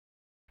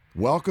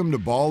Welcome to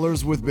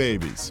Ballers with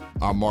Babies.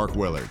 I'm Mark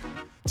Willard.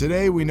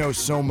 Today we know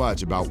so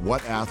much about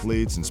what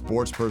athletes and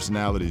sports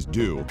personalities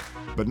do,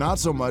 but not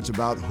so much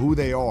about who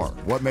they are,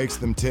 what makes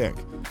them tick.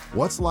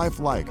 What's life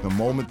like the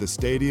moment the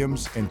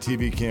stadiums and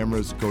TV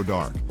cameras go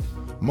dark?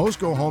 Most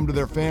go home to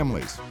their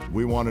families.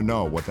 We want to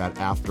know what that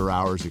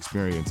after-hours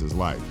experience is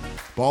like.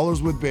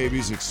 Ballers with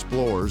Babies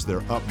explores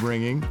their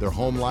upbringing, their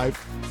home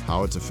life,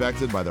 how it's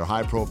affected by their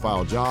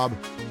high-profile job,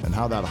 and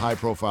how that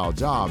high-profile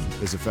job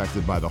is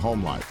affected by the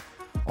home life.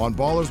 On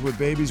Ballers with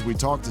Babies, we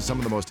talk to some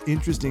of the most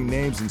interesting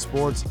names in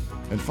sports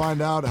and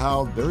find out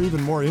how they're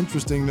even more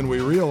interesting than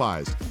we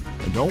realized.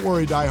 And don't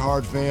worry,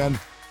 diehard fan,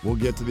 we'll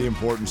get to the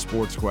important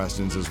sports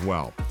questions as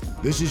well.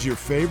 This is your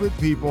favorite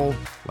people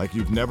like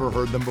you've never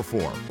heard them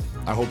before.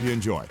 I hope you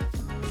enjoy.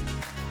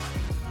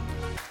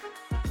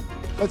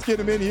 Let's get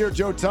him in here.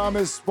 Joe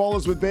Thomas,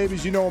 Ballers with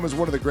Babies. You know him as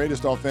one of the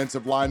greatest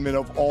offensive linemen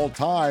of all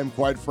time,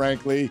 quite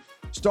frankly.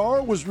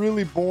 Star was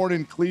really born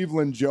in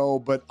Cleveland, Joe,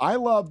 but I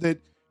love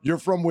that you're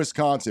from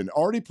Wisconsin.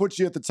 Already put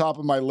you at the top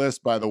of my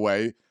list, by the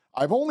way.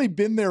 I've only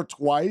been there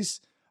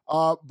twice,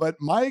 but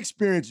my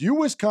experience, you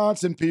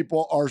Wisconsin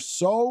people are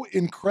so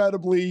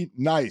incredibly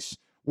nice.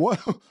 What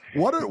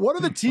are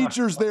the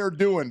teachers there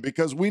doing?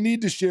 Because we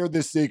need to share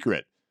this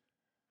secret.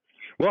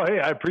 Well,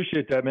 hey, I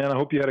appreciate that, man. I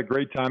hope you had a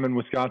great time in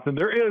Wisconsin.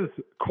 There is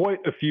quite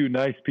a few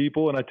nice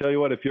people, and I tell you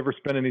what, if you ever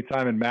spend any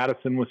time in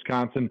Madison,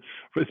 Wisconsin,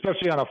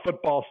 especially on a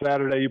football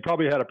Saturday, you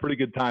probably had a pretty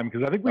good time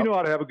because I think we know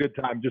how to have a good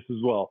time just as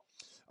well.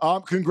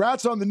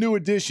 Congrats on the new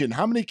addition.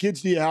 How many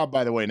kids do you have,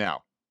 by the way,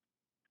 now?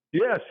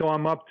 Yeah, so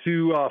I'm up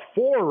to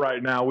 4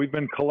 right now. We've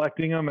been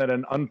collecting them at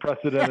an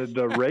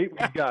unprecedented rate.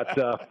 We've got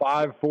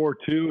 5, 4,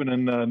 2, and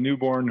then a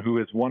newborn who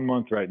is 1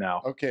 month right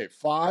now. Okay,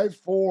 5,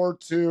 4,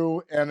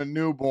 2, and a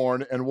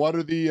newborn. And what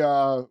are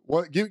the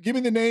give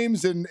me the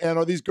names and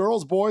are these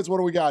girls, boys? What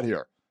do we got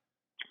here?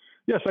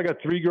 Yes, I got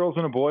 3 girls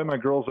and a boy. My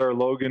girls are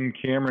Logan,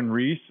 Cameron,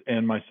 Reese,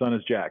 and my son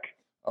is Jack.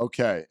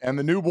 Okay, and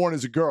the newborn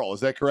is a girl.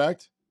 Is that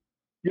correct?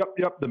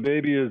 Yep. The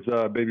baby is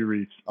baby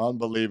Reese.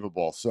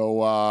 Unbelievable.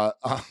 So, I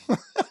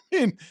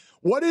mean,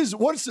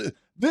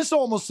 this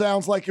almost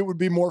sounds like it would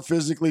be more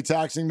physically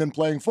taxing than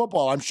playing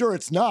football. I'm sure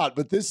it's not,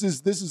 but this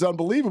is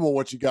unbelievable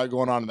what you got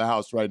going on in the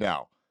house right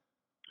now.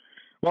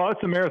 Well,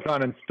 it's a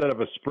marathon instead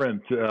of a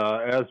sprint.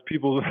 As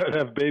people that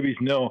have babies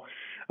know,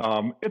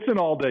 it's an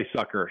all-day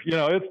sucker. You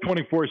know, it's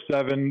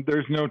 24/7.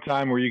 There's no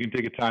time where you can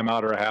take a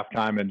timeout or a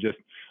halftime and just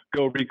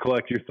go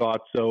recollect your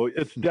thoughts. So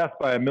it's death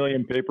by a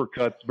million paper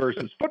cuts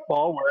versus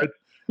football where it's,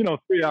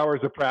 3 hours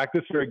of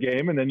practice for a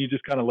game and then you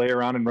just kind of lay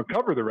around and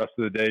recover the rest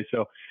of the day.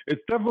 So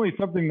it's definitely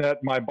something that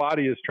my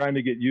body is trying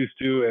to get used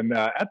to. And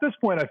at this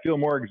point, I feel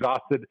more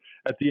exhausted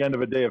at the end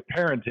of a day of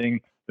parenting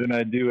than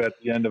I do at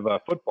the end of a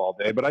football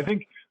day. But I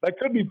think that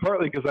could be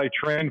partly because I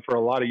trained for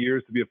a lot of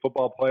years to be a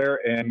football player.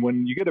 And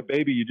when you get a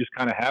baby, you just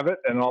kind of have it.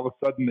 And all of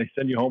a sudden they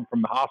send you home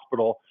from the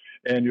hospital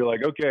and you're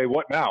like, okay,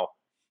 what now?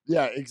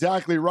 Yeah,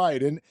 exactly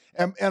right. And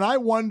I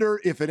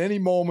wonder if at any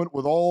moment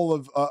with all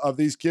of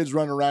these kids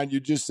running around, you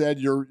just said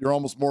you're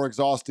almost more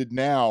exhausted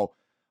now.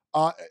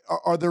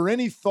 Are there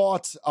any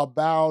thoughts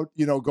about,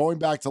 going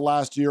back to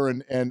last year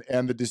and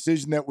the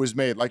decision that was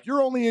made? Like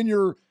you're only in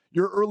your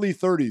early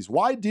 30s.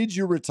 Why did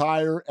you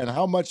retire and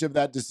how much of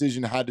that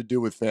decision had to do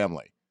with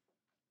family?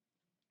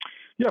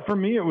 Yeah, for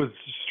me, it was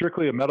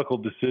strictly a medical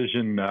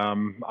decision.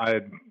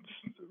 I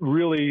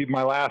really,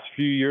 my last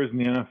few years in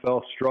the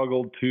NFL,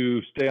 struggled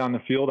to stay on the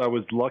field. I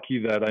was lucky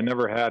that I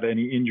never had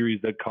any injuries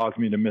that caused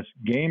me to miss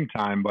game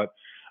time. But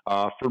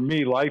for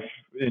me, life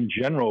in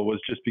general was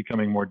just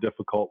becoming more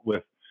difficult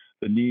with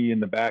the knee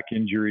and the back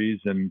injuries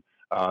and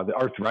the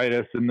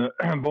arthritis and the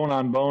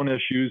bone-on-bone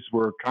issues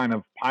were kind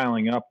of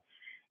piling up.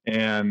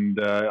 And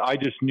I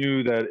just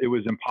knew that it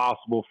was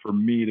impossible for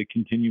me to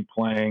continue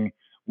playing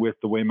with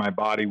the way my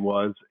body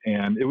was.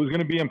 And it was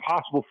going to be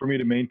impossible for me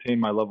to maintain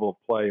my level of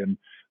play. And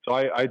so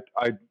I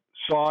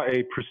saw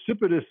a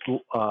precipitous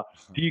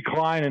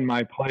decline in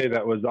my play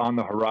that was on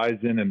the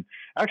horizon. And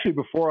actually,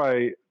 before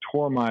I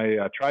tore my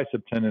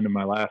tricep tendon in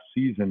my last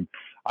season,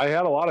 I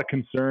had a lot of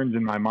concerns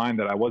in my mind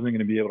that I wasn't going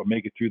to be able to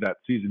make it through that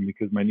season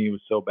because my knee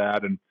was so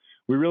bad. And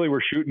we really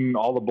were shooting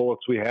all the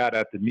bullets we had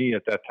at the knee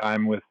at that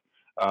time with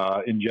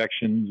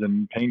injections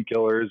and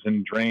painkillers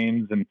and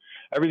drains and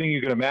everything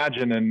you can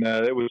imagine. And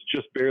it was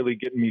just barely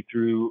getting me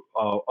through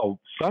a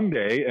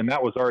Sunday. And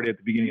that was already at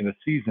the beginning of the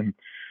season.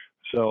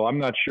 So I'm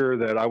not sure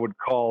that I would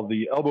call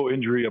the elbow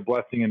injury a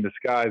blessing in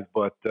disguise,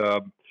 but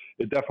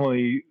it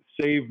definitely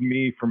saved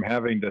me from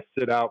having to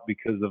sit out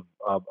because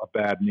of a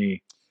bad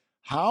knee.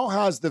 How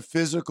has the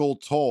physical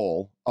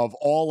toll of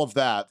all of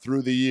that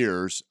through the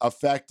years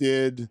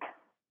affected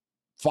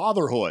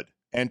fatherhood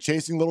and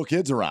chasing little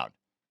kids around?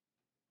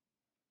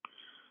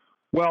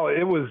 Well,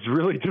 it was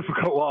really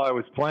difficult while I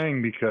was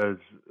playing because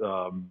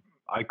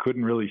I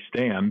couldn't really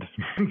stand.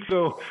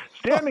 So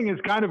standing is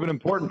kind of an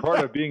important part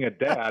of being a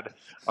dad.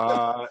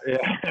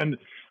 And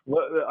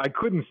I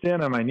couldn't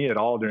stand on my knee at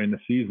all during the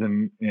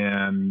season,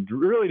 and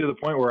really to the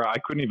point where I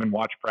couldn't even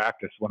watch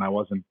practice when I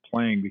wasn't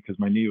playing because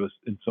my knee was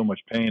in so much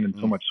pain and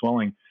so much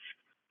swelling.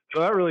 So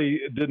that really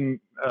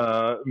didn't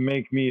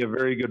make me a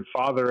very good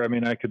father. I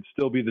mean, I could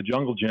still be the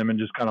jungle gym and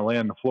just kind of lay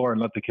on the floor and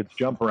let the kids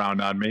jump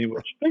around on me,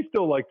 which they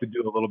still like to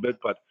do a little bit.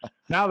 But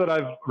now that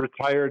I've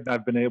retired and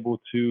I've been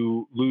able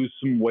to lose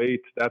some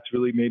weight, that's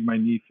really made my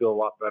knee feel a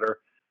lot better.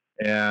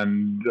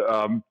 And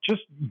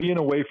just being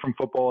away from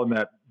football and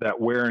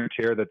that wear and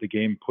tear that the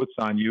game puts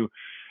on you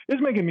is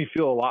making me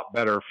feel a lot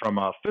better from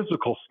a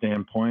physical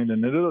standpoint.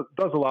 And it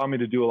does allow me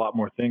to do a lot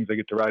more things. I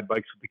get to ride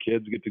bikes with the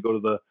kids, get to go to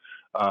the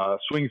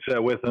swing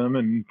set with them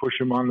and push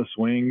them on the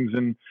swings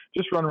and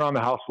just run around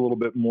the house a little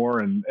bit more.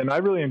 And I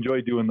really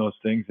enjoy doing those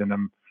things. And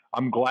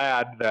I'm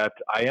glad that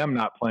I am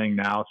not playing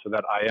now so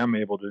that I am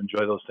able to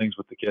enjoy those things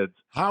with the kids.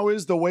 How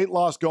is the weight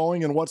loss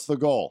going and what's the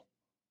goal?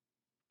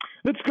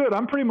 It's good.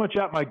 I'm pretty much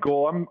at my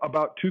goal. I'm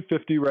about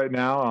 250 right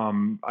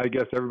now. I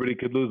guess everybody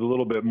could lose a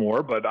little bit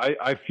more, but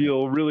I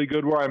feel really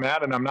good where I'm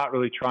at, and I'm not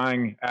really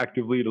trying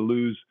actively to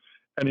lose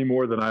any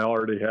more than I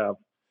already have.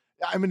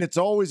 I mean, it's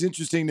always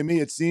interesting to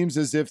me. It seems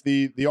as if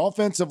the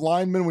offensive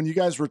linemen, when you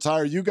guys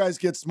retire, you guys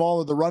get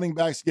smaller, the running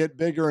backs get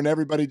bigger, and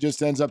everybody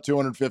just ends up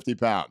 250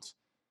 pounds.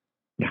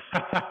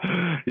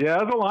 Yeah,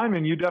 as a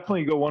lineman, you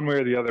definitely go one way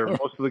or the other.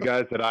 Most of the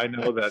guys that I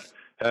know that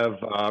have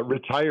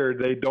retired,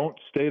 they don't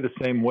stay the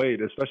same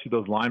weight, especially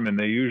those linemen.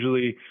 They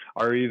usually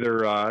are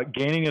either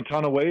gaining a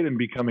ton of weight and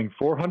becoming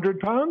 400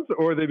 pounds,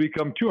 or they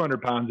become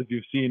 200 pounds. If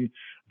you've seen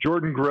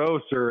Jordan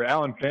Gross or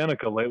Alan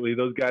Faneca lately,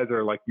 those guys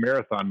are like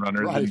marathon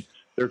runners. Right. And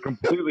they're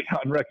completely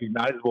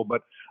unrecognizable.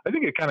 But I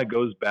think it kind of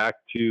goes back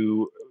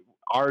to,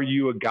 are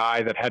you a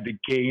guy that had to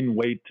gain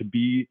weight to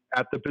be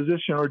at the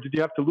position, or did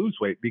you have to lose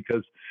weight?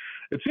 Because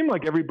it seemed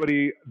like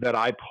everybody that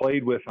I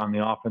played with on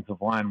the offensive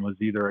line was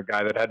either a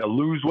guy that had to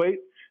lose weight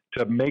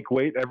to make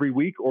weight every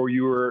week, or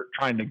you were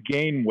trying to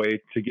gain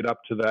weight to get up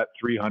to that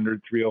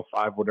 300,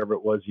 305, whatever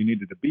it was you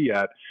needed to be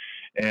at.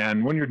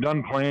 And when you're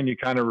done playing, you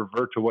kind of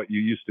revert to what you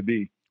used to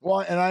be.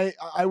 Well, and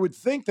I would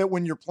think that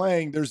when you're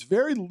playing, there's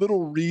very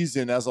little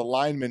reason as a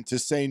lineman to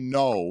say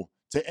no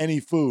to any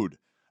food.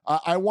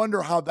 I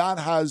wonder how that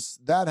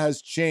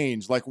has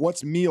changed. Like,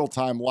 what's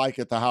mealtime like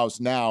at the house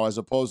now as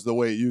opposed to the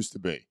way it used to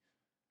be?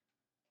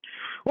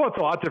 Well, it's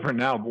a lot different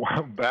now.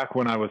 Back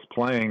when I was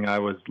playing, I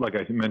was, like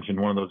I mentioned,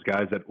 one of those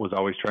guys that was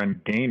always trying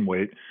to gain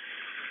weight.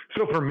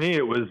 So for me,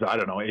 it was,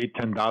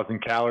 10,000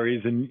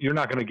 calories, and you're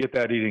not going to get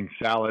that eating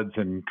salads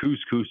and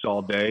couscous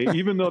all day.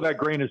 Even though that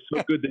grain is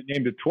so good they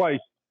named it twice,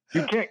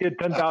 you can't get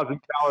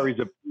 10,000 calories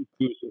of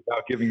couscous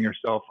without giving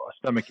yourself a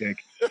stomachache.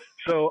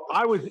 So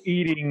I was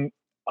eating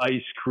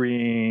ice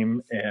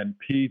cream and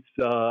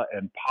pizza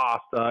and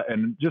pasta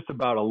and just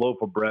about a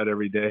loaf of bread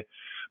every day.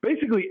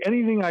 Basically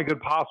anything I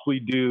could possibly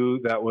do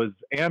that was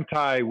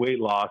anti-weight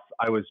loss,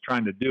 I was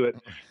trying to do it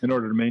in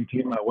order to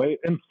maintain my weight.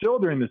 And still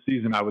during the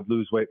season, I would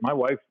lose weight. My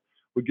wife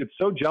would get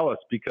so jealous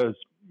because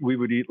we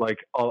would eat like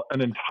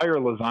an entire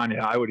lasagna.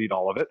 I would eat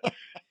all of it.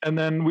 And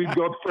then we'd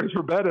go upstairs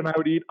for bed and I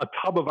would eat a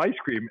tub of ice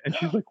cream. And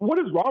she's like, what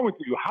is wrong with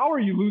you? How are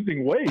you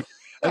losing weight?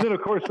 And then,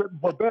 of course, right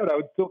before bed, I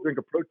would still drink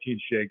a protein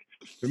shake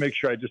to make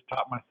sure I just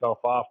top myself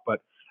off.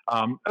 But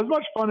as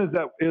much fun as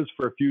that is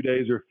for a few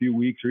days or a few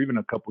weeks or even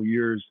a couple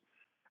years,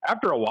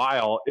 after a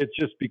while, it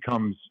just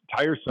becomes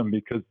tiresome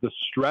because the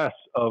stress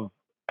of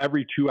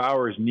every 2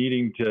 hours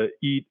needing to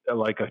eat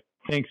like a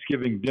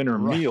Thanksgiving dinner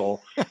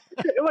meal,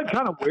 it like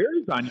kind of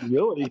wears on you,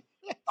 really.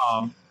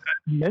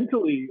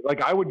 Mentally,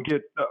 like I would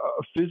get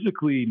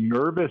physically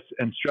nervous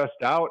and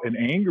stressed out and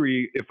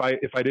angry if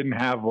I didn't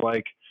have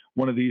like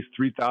one of these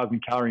 3,000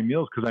 calorie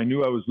meals, because I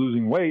knew I was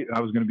losing weight and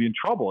I was going to be in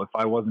trouble if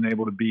I wasn't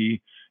able to be,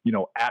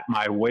 at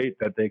my weight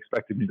that they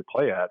expected me to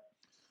play at.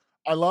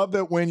 I love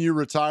that when you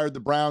retired,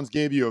 the Browns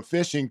gave you a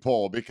fishing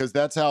pole, because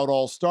that's how it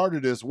all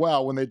started as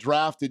well. When they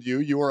drafted you,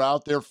 you were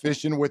out there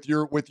fishing with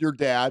your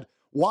dad.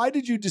 Why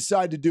did you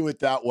decide to do it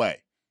that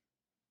way?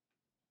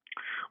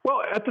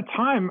 Well, at the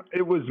time,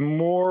 it was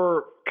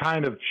more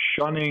kind of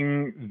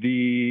shunning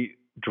the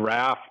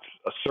draft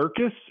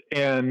circus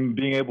and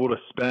being able to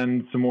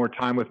spend some more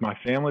time with my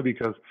family,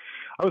 because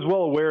I was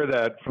well aware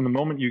that from the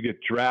moment you get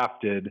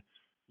drafted,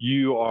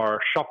 you are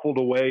shuffled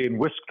away and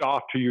whisked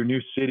off to your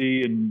new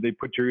city, and they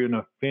put you in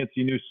a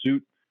fancy new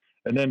suit.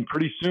 And then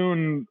pretty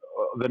soon,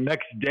 the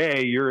next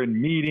day, you're in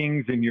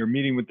meetings and you're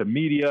meeting with the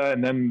media.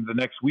 And then the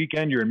next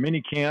weekend, you're in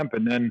mini camp.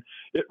 And then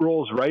it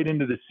rolls right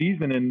into the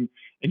season. And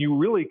you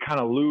really kind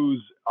of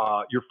lose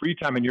your free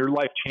time, and your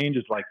life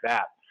changes like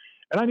that.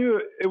 And I knew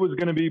it was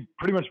going to be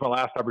pretty much my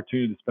last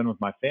opportunity to spend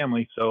with my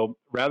family. So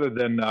rather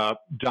than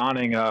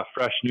donning a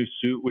fresh new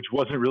suit, which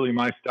wasn't really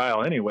my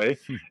style anyway,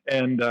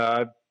 and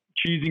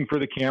cheesing for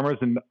the cameras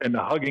and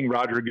hugging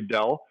Roger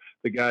Goodell,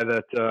 the guy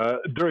that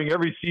during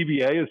every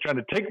CBA is trying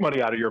to take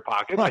money out of your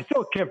pocket. I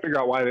still can't figure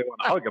out why they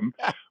want to hug him,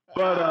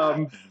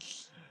 but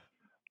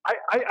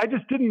I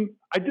just didn't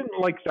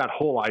like that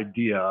whole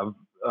idea of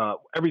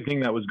everything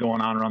that was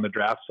going on around the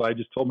draft. So I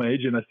just told my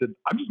agent, I said,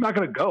 I'm just not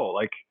going to go.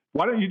 Like,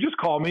 why don't you just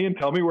call me and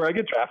tell me where I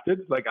get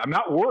drafted? Like, I'm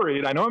not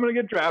worried. I know I'm going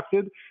to get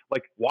drafted.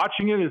 Like,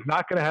 watching it is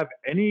not going to have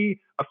any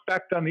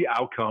effect on the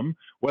outcome,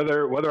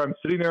 whether I'm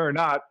sitting there or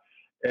not.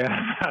 And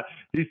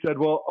he said,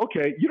 well,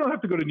 okay, you don't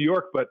have to go to New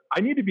York, but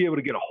I need to be able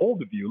to get a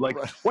hold of you. Like,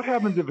 what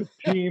happens if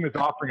a team is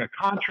offering a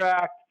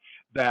contract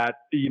that,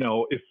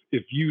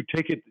 if you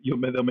take it,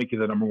 they'll make you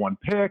the number one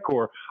pick?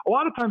 Or a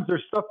lot of times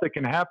there's stuff that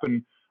can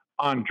happen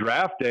on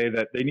draft day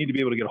that they need to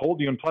be able to get a hold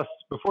of you. And plus,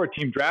 before a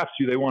team drafts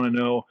you, they want to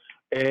know,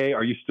 A,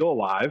 are you still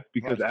alive?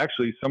 Because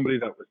actually somebody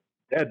that was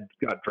dead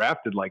got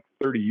drafted like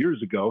 30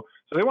 years ago.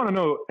 So they want to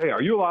know, hey,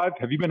 are you alive?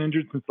 Have you been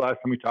injured since the last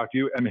time we talked to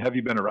you? And have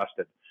you been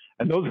arrested?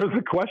 And those are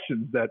the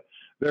questions that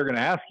they're going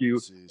to ask you.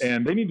 Jeez.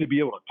 And they need to be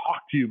able to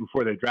talk to you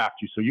before they draft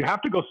you. So you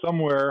have to go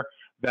somewhere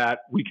that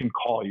we can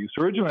call you.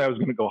 So originally I was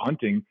going to go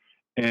hunting,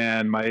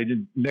 and my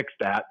agent nixed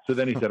that. So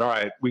then he said, all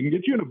right, we can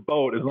get you in a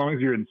boat as long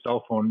as you're in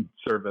cell phone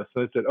service.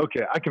 So I said,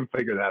 okay, I can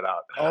figure that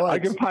out. All right. I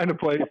can find a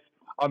place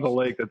on the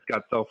lake that's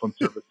got cell phone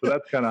service. So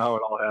that's kind of how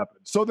it all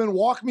happened. So then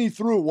walk me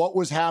through what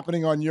was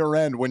happening on your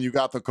end when you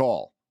got the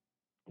call.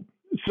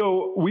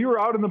 So we were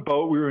out in the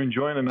boat. We were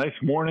enjoying a nice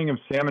morning of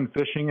salmon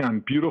fishing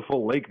on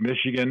beautiful Lake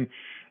Michigan,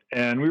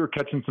 and we were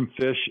catching some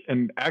fish.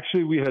 And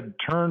actually we had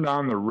turned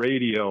on the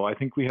radio. I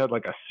think we had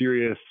like a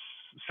Sirius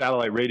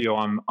satellite radio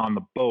on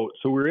the boat.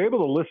 So we were able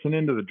to listen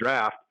into the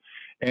draft,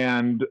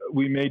 and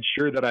we made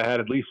sure that I had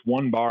at least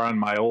one bar on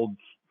my old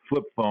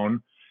flip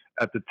phone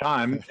at the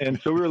time. And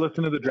so we were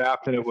listening to the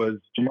draft, and it was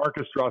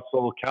Jamarcus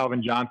Russell,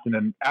 Calvin Johnson.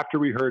 And after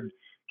we heard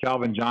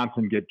Calvin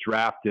Johnson get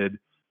drafted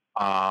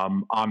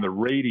on the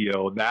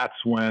radio, that's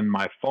when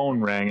my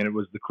phone rang, and it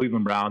was the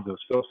Cleveland Browns. It was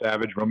Phil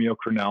Savage, Romeo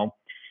Crennel.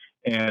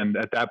 And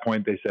at that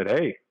point they said,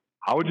 hey,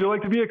 how would you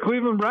like to be a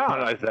Cleveland Brown?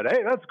 And I said,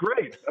 hey, that's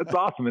great. That's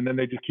awesome. And then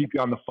they just keep you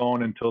on the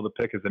phone until the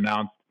pick is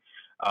announced.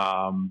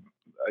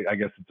 I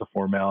guess it's a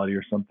formality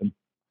or something.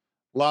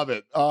 Love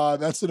it.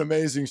 That's an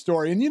amazing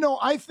story. And,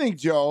 I think,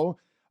 Joe,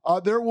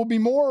 there will be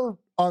more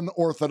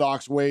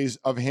unorthodox ways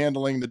of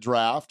handling the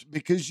draft,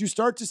 because you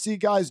start to see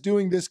guys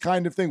doing this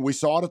kind of thing. We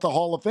saw it at the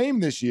Hall of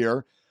Fame this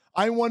year.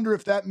 I wonder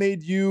if that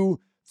made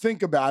you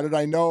think about it.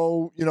 I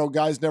know,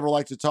 guys never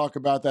like to talk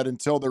about that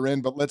until they're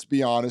in, but let's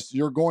be honest,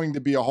 you're going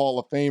to be a Hall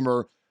of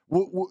Famer.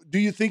 Do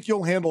you think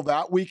you'll handle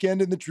that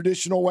weekend in the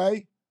traditional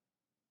way?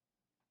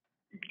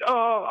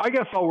 I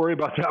guess I'll worry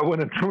about that when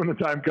the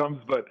time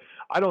comes, but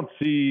I don't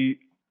see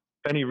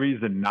any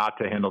reason not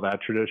to handle that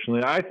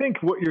traditionally. I think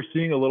what you're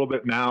seeing a little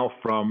bit now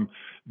from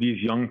these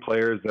young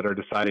players that are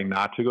deciding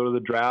not to go to the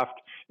draft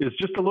is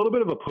just a little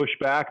bit of a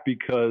pushback,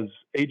 because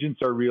agents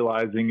are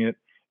realizing it,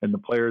 and the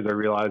players are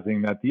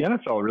realizing that the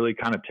NFL really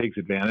kind of takes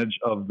advantage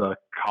of the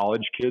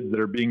college kids that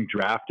are being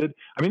drafted.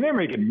 I mean, they're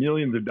making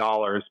millions of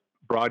dollars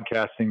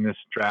broadcasting this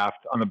draft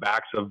on the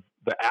backs of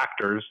the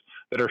actors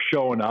that are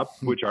showing up,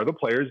 which are the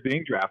players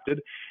being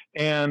drafted.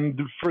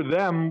 And for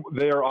them,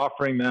 they are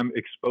offering them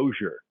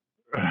exposure.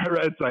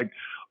 It's like,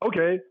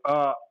 okay,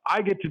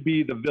 I get to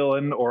be the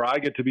villain, or I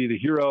get to be the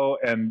hero.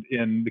 And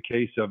in the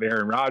case of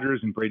Aaron Rodgers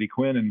and Brady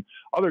Quinn and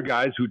other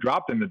guys who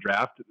dropped in the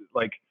draft,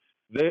 like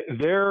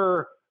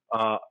their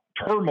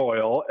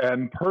turmoil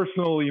and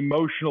personal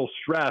emotional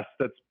stress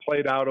that's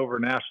played out over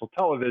national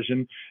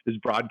television is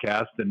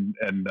broadcast and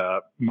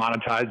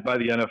monetized by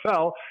the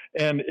NFL.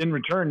 And in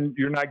return,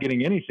 you're not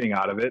getting anything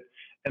out of it.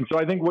 And so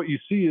I think what you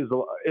see is,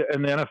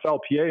 and the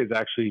NFLPA is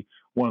actually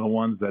one of the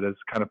ones that is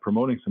kind of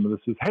promoting some of this,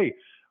 is, hey,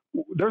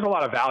 there's a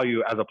lot of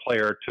value as a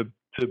player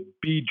to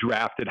be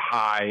drafted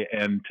high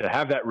and to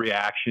have that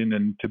reaction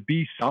and to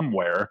be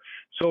somewhere.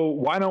 So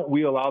why don't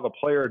we allow the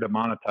player to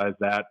monetize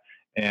that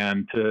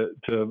and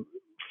to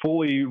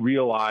fully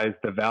realize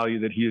the value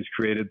that he has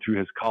created through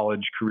his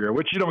college career,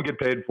 which you don't get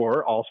paid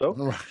for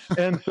also.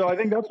 And so I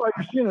think that's why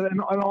you're seeing it.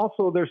 And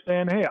also they're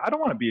saying, hey, I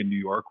don't want to be in New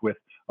York with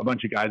a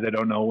bunch of guys I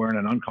don't know wearing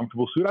an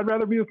uncomfortable suit. I'd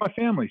rather be with my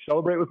family,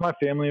 celebrate with my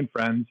family and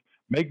friends,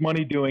 make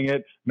money doing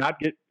it, not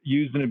get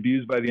used and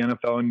abused by the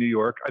NFL in New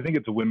York. I think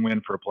it's a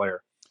win-win for a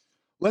player.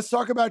 Let's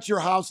talk about your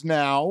house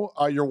now.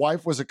 Your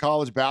wife was a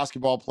college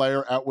basketball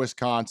player at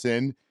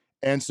Wisconsin.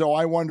 And so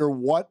I wonder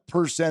what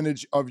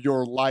percentage of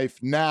your life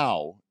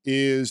now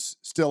is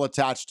still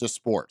attached to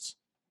sports?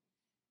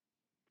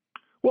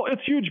 Well,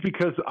 it's huge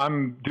because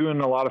I'm doing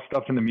a lot of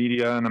stuff in the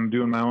media, and I'm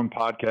doing my own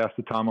podcast,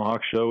 The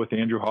Tomahawk Show with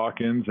Andrew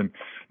Hawkins, and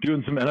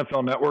doing some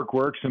NFL Network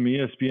work, some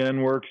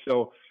ESPN work.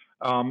 So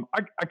I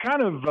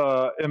kind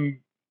of am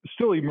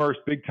still immersed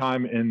big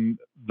time in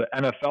the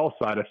NFL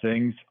side of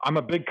things. I'm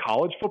a big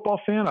college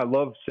football fan. I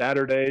love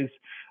Saturdays.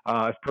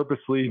 I've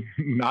purposely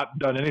not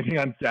done anything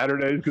on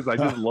Saturdays because I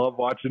just love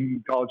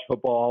watching college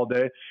football all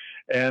day.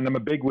 And I'm a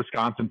big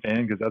Wisconsin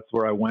fan because that's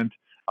where I went.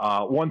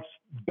 Once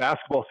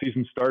basketball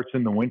season starts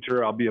in the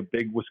winter, I'll be a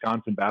big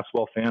Wisconsin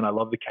basketball fan. I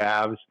love the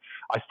Cavs.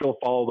 I still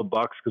follow the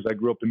Bucks because I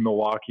grew up in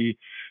Milwaukee.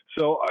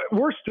 So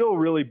we're still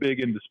really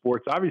big into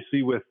sports.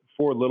 Obviously, with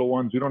 4 little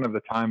ones, we don't have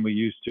the time we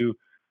used to.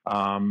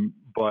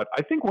 But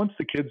I think once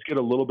the kids get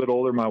a little bit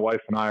older, my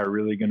wife and I are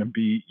really going to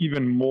be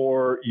even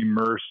more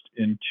immersed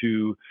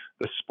into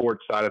the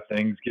sports side of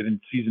things, getting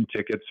season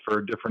tickets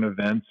for different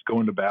events,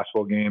 going to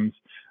basketball games.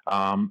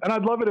 And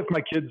I'd love it if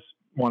my kids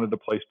wanted to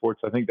play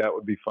sports. I think that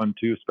would be fun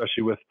too,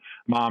 especially with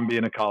mom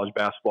being a college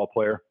basketball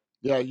player.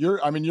 Yeah, you're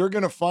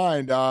going to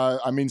find,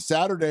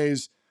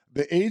 Saturdays,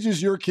 the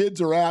ages your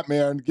kids are at,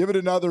 man, give it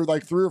another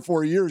like 3 or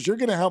 4 years, you're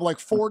going to have like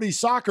 40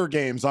 soccer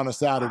games on a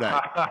Saturday.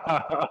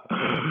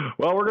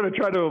 Well, we're going to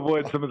try to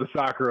avoid some of the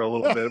soccer a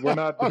little bit. We're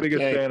not the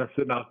biggest fan of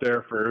sitting out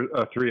there for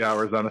 3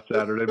 hours on a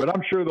Saturday, but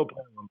I'm sure they'll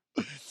play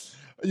them.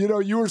 You know,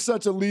 you were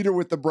such a leader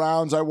with the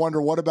Browns. I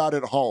wonder, what about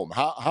at home?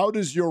 How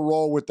does your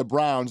role with the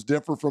Browns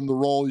differ from the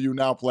role you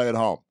now play at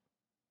home?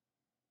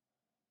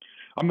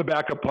 I'm the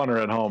backup punter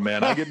at home,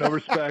 man. I get no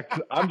respect.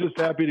 I'm just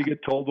happy to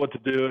get told what to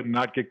do and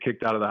not get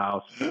kicked out of the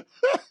house.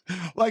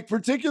 Like,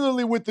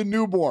 particularly with the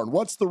newborn,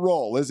 what's the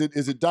role? Is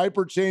it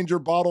diaper changer,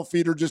 bottle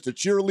feeder, just a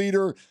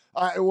cheerleader?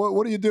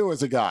 What do you do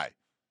as a guy?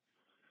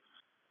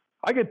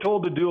 I get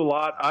told to do a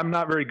lot. I'm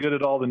not very good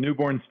at all the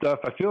newborn stuff.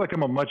 I feel like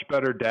I'm a much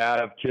better dad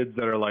of kids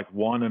that are like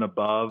 1 and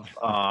above.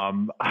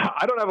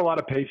 I don't have a lot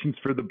of patience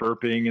for the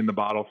burping and the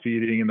bottle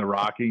feeding and the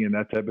rocking and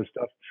that type of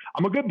stuff.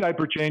 I'm a good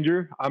diaper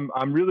changer.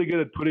 I'm really good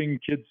at putting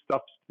kids'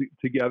 stuff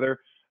together.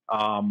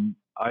 I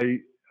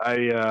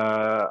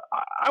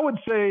would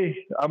say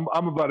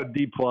I'm about a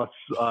D+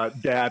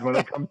 dad when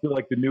it comes to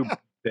like the new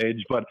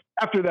stage. But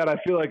after that, I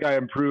feel like I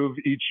improve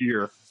each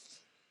year.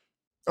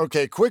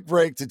 Okay, quick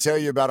break to tell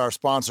you about our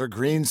sponsor,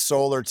 Green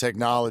Solar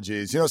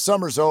Technologies. You know,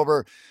 summer's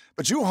over,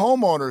 but you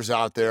homeowners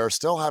out there are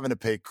still having to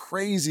pay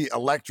crazy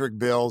electric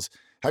bills.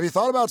 Have you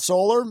thought about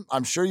solar?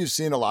 I'm sure you've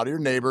seen a lot of your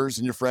neighbors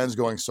and your friends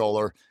going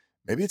solar.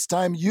 Maybe it's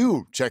time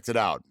you checked it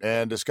out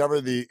and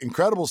discover the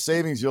incredible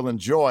savings you'll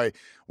enjoy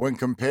when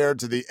compared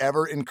to the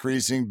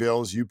ever-increasing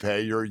bills you pay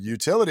your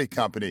utility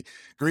company.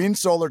 Green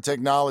Solar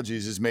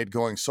Technologies has made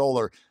going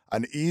solar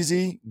an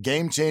easy,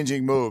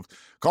 game-changing move.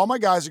 Call my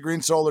guys at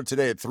Green Solar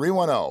today at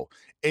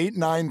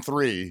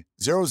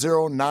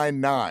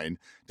 310-893-0099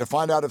 to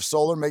find out if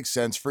solar makes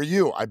sense for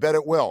you. I bet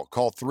it will.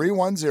 Call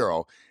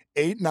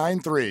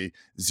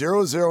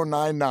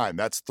 310-893-0099.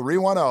 That's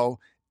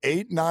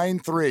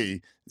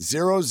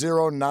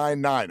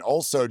 310-893-0099.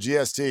 Also,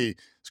 GST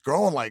is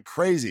growing like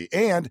crazy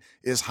and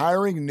is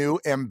hiring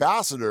new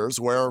ambassadors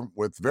where,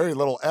 with very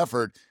little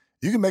effort,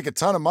 you can make a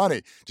ton of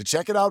money. To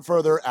check it out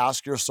further,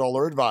 ask your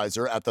solar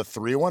advisor at the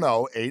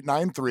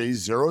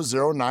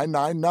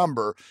 310-893-0099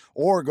 number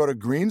or go to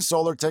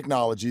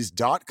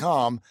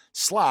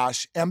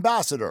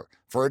greensolartechnologies.com/ambassador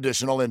for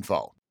additional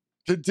info.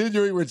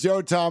 Continuing with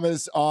Joe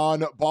Thomas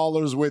on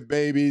Ballers with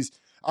Babies.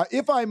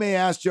 If I may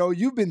ask, Joe,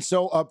 you've been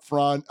so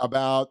upfront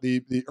about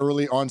the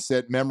early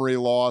onset memory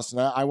loss, and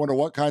I wonder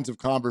what kinds of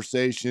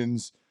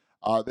conversations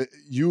that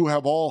you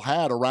have all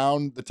had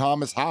around the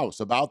Thomas house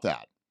about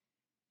that.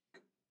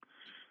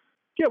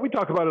 Yeah, we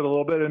talk about it a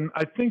little bit, and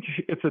I think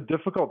it's a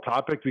difficult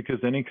topic because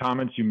any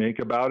comments you make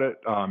about it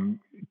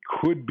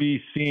could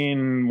be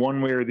seen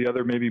one way or the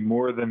other, maybe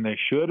more than they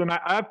should. And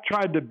I've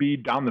tried to be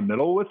down the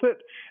middle with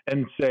it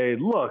and say,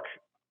 look,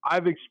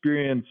 I've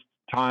experienced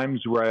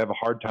times where I have a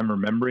hard time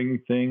remembering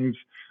things,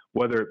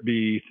 whether it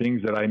be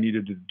things that I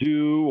needed to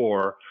do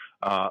or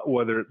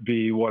whether it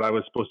be what I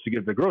was supposed to get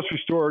at the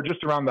grocery store or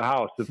just around the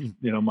house. If,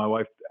 my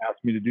wife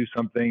asked me to do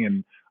something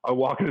and I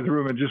walk into the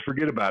room and just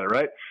forget about it,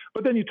 right?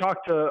 But then you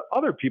talk to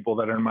other people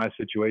that are in my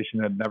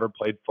situation that never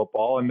played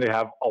football and they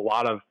have a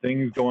lot of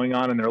things going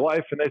on in their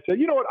life. And they say,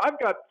 you know what, I've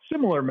got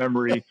similar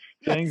memory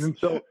things. And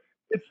so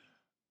it's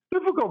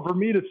difficult for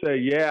me to say,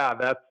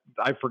 yeah,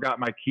 I forgot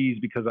my keys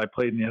because I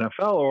played in the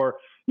NFL, or,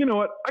 you know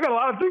what, I got a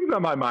lot of things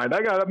on my mind.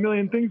 I got a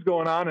million things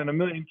going on and a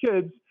million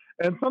kids.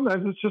 And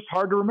sometimes it's just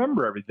hard to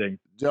remember everything.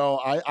 Joe,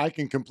 I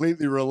can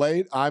completely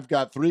relate. I've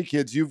got 3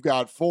 kids. You've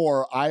got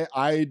 4.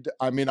 I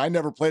mean, I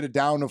never played a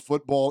down of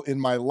football in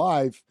my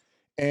life.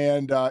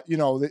 And, I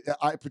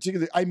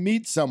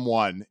meet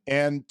someone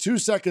and 2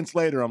 seconds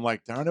later, I'm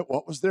like, darn it,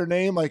 what was their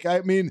name? Like, I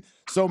mean,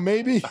 so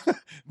maybe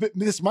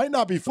this might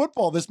not be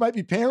football. This might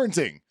be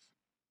parenting.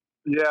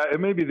 Yeah, it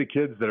may be the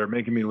kids that are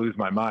making me lose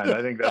my mind.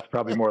 I think that's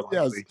probably more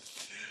likely.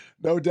 Yes.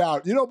 No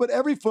doubt. But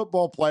every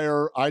football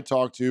player I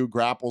talk to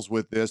grapples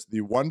with this,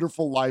 the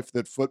wonderful life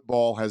that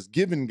football has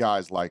given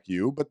guys like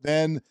you, but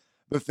then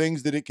the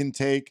things that it can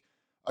take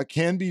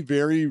can be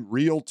very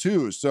real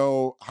too.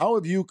 So how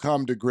have you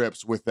come to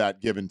grips with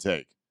that give and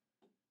take?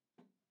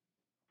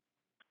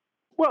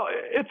 Well,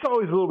 it's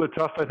always a little bit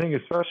tough, I think,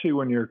 especially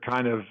when you're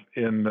kind of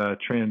in the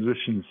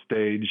transition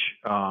stage,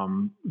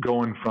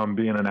 going from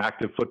being an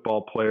active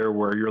football player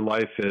where your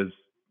life is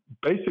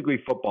basically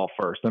football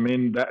first. I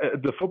mean,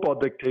 the football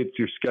dictates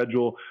your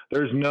schedule.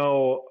 There's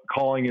no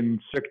calling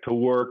in sick to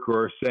work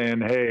or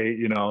saying, hey,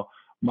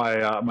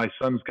 my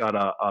son's got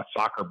a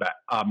soccer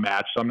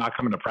match, so I'm not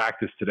coming to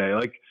practice today.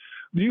 Like,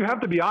 you have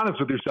to be honest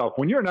with yourself.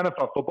 When you're an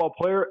NFL football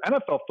player,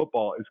 NFL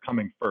football is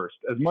coming first.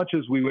 As much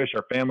as we wish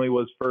our family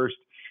was first,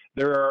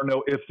 there are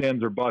no ifs,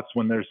 ands, or buts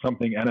when there's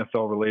something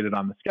NFL related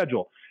on the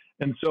schedule.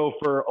 And so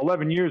for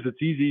 11 years,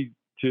 it's easy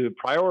to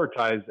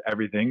prioritize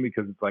everything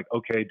because it's like,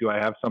 okay, do I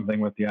have something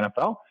with the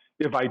NFL?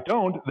 If I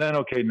don't, then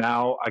okay,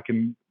 now I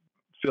can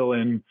fill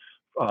in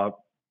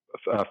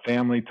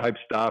family type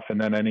stuff and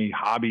then any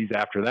hobbies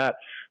after that.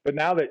 But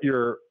now that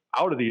you're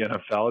out of the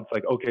NFL, it's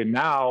like, okay,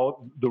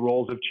 now the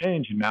roles have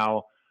changed.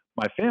 Now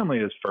my family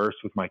is first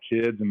with my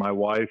kids and my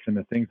wife and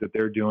the things that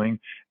they're doing.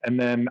 And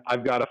then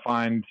I've got to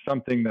find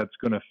something that's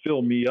going to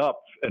fill me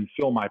up and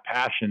fill my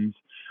passions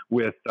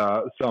with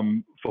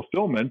some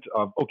fulfillment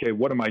of, okay,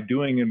 what am I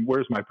doing and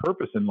where's my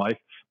purpose in life?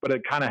 But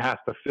it kind of has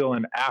to fill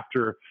in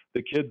after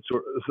the kids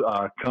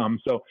come.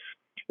 So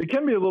it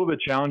can be a little bit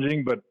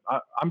challenging, but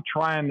I'm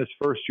trying this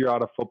first year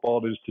out of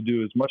football just to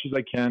do as much as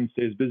I can,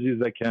 stay as busy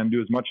as I can,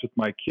 do as much with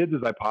my kids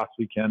as I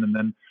possibly can. And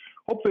then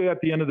hopefully at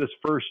the end of this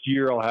first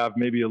year, I'll have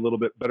maybe a little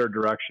bit better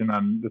direction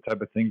on the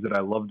type of things that I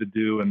love to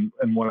do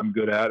and what I'm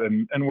good at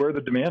and where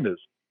the demand is.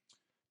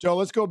 Joe,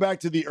 let's go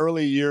back to the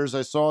early years.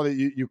 I saw that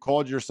you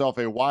called yourself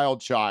a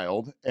wild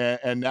child,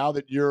 and now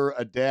that you're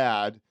a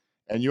dad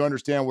and you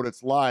understand what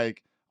it's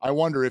like, I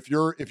wonder if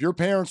your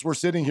parents were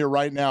sitting here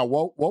right now,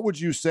 what would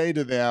you say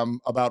to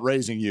them about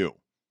raising you?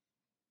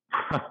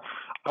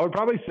 I would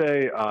probably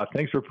say,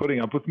 thanks for putting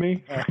up with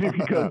me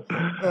because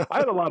I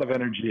had a lot of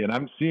energy and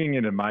I'm seeing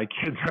it in my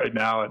kids right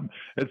now. And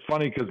it's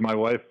funny because my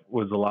wife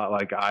was a lot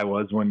like I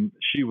was when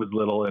she was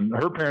little and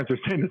her parents are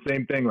saying the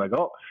same thing, like,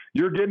 oh,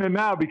 you're getting it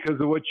now because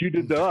of what you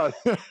did to us.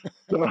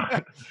 So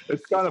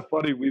it's kind of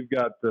funny. We've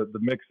got the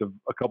mix of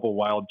a couple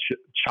wild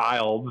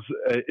childs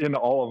in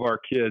all of our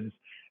kids.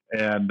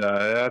 And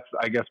that's,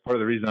 I guess, part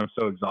of the reason I'm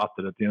so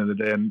exhausted at the end of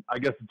the day. And I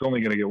guess it's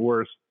only going to get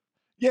worse.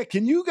 Yeah,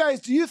 do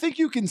you think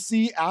you can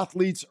see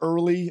athletes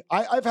early?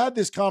 I've had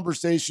this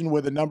conversation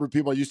with a number of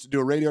people. I used to do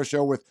a radio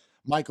show with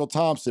Michael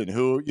Thompson,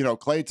 who,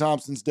 Klay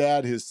Thompson's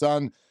dad, his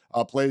son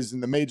plays in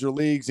the major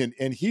leagues.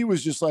 And he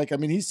was just like, I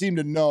mean, he seemed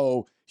to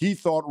know, he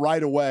thought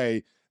right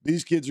away,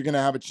 these kids are going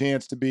to have a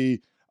chance to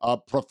be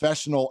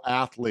professional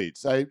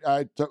athletes. I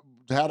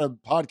had a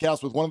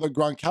podcast with one of the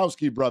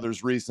Gronkowski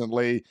brothers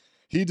recently.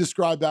 He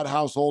described that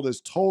household as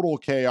total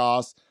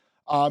chaos.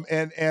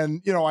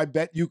 And I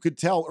bet you could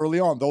tell early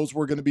on those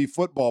were going to be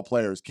football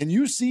players. Can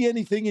you see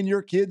anything in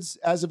your kids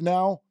as of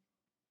now?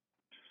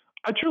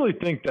 I truly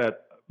think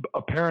that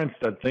parents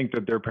that think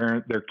that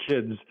their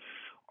kids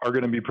are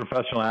going to be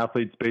professional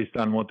athletes based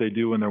on what they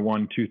do when they're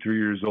 1, 2, 3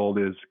 years old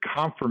is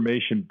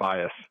confirmation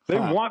bias. They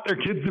want their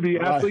kids to be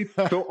athletes,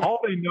 so all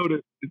they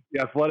notice is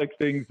the athletic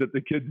things that the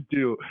kids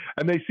do.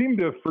 And they seem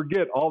to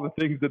forget all the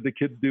things that the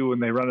kids do when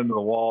they run into the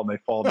wall and they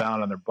fall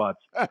down on their butts.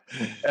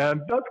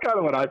 And that's kind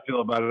of what I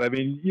feel about it. I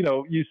mean,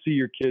 you see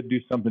your kid do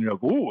something, you're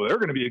like, ooh, they're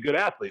going to be a good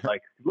athlete.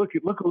 Like, look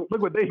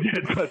what they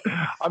did. But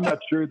I'm not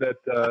sure that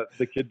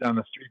the kid down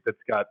the street that's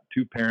got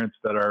two parents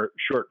that are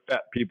short,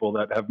 fat people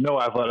that have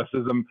no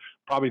athleticism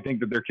probably think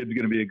that their kid's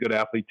going to be a good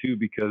athlete too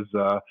because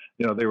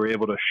they were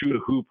able to shoot a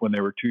hoop when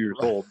they were 2 years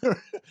old.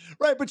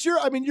 Right, but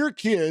your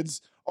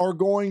kids are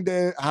going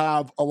to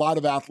have a lot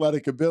of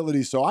athletic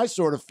ability, so I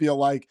sort of feel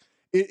like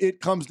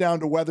it comes down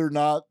to whether or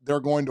not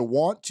they're going to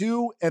want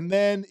to, and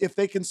then if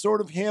they can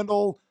sort of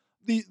handle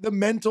the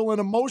mental and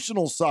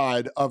emotional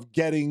side of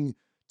getting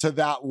to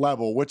that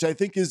level, which I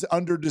think is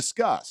under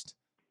discussed.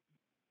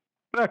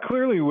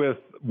 Clearly with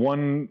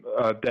one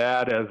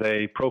dad as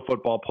a pro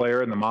football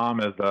player and the mom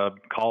as a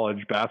college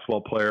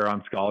basketball player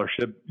on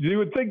scholarship, you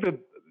would think that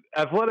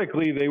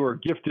athletically they were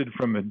gifted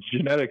from a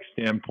genetic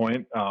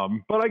standpoint.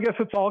 But I guess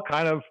it's all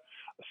kind of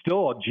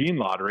still a gene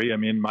lottery. I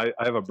mean, I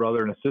have a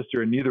brother and a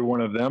sister and neither one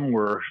of them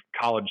were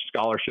college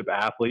scholarship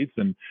athletes,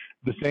 and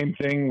the same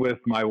thing with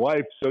my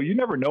wife. So you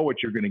never know what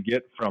you're going to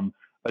get from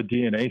a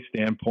DNA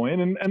standpoint.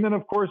 And then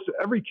of course,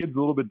 every kid's a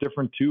little bit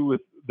different too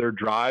with their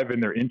drive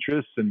and their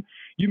interests. And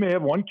you may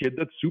have one kid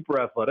that's super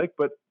athletic,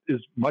 but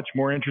is much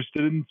more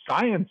interested in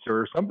science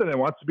or something and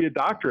wants to be a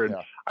doctor. And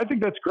I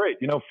think that's great.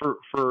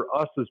 For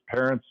us as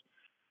parents,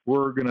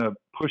 we're going to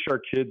push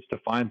our kids to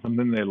find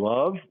something they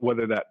love,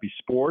 whether that be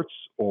sports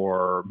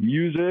or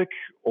music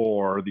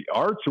or the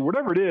arts or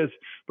whatever it is,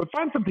 but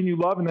find something you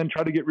love and then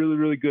try to get really,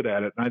 really good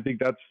at it. And I think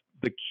that's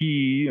the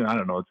key. I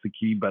don't know, it's the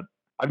key, but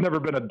I've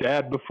never been a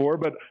dad before,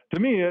 but to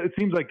me, it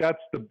seems like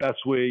that's the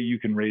best way you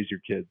can raise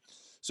your kids.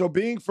 So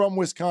being from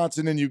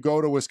Wisconsin and you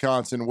go to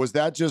Wisconsin, was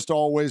that just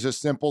always a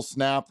simple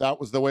snap? That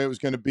was the way it was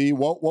going to be?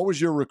 What was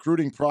your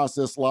recruiting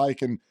process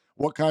like, and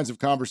what kinds of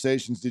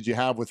conversations did you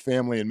have with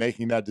family in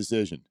making that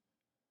decision?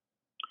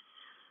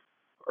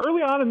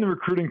 Early on in the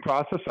recruiting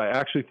process, I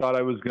actually thought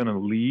I was going to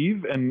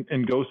leave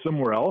and go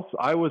somewhere else.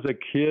 I was a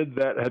kid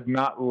that had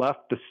not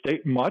left the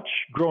state much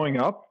growing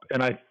up,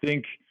 and I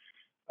think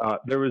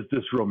there was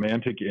this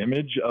romantic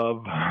image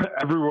of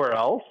everywhere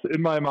else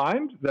in my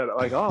mind that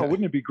like, oh,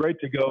 wouldn't it be great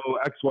to go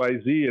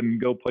XYZ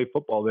and go play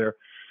football there?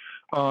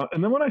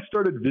 And then when I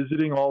started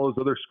visiting all those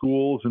other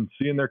schools and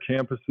seeing their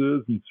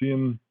campuses and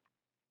seeing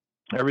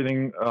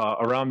everything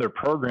around their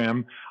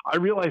program, I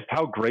realized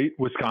how great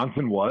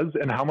Wisconsin was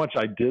and how much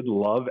I did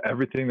love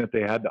everything that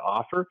they had to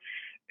offer.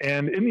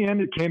 And in the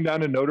end, it came down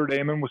to Notre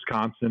Dame and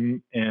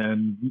Wisconsin.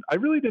 And I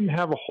really didn't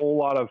have a whole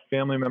lot of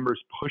family members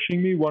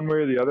pushing me one way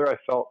or the other. I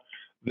felt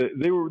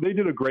they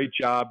did a great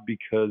job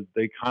because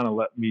they kind of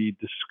let me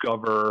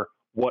discover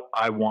what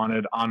I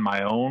wanted on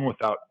my own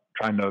without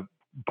trying to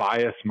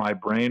bias my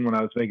brain when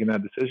I was making that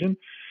decision.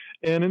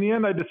 And in the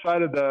end, I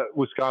decided that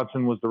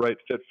Wisconsin was the right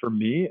fit for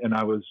me. And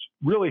I was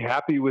really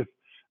happy with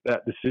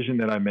that decision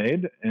that I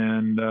made,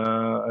 and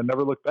I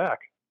never looked back.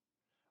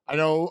 I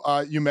know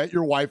you met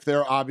your wife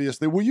there,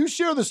 obviously. Will you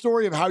share the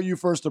story of how you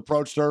first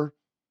approached her?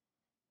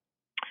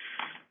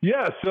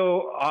 Yeah,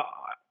 so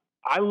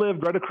I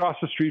lived right across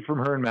the street from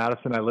her in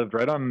Madison. I lived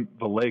right on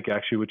the lake,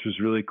 actually, which was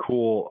really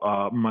cool.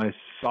 My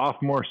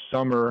sophomore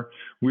summer,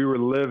 we were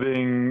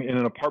living in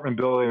an apartment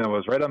building that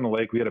was right on the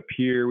lake. We had a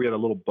pier, we had a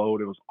little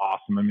boat. It was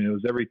awesome. I mean, it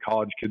was every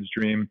college kid's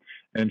dream.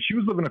 And she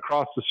was living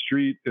across the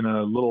street in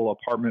a little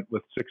apartment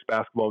with 6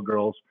 basketball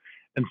girls.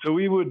 And so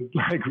we would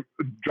like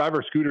drive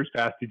our scooters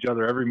past each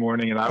other every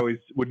morning, and I always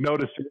would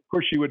notice. Of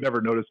course, she would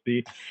never notice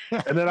me.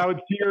 And then I would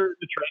see her in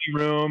the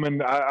training room,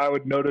 and I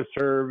would notice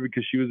her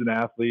because she was an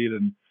athlete,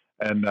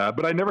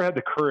 but I never had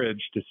the courage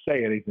to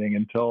say anything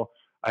until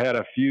I had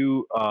a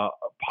few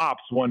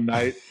pops one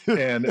night,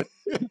 and it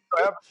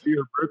happened to be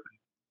her birthday,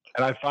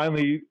 and I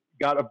finally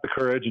got up the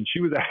courage, and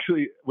she was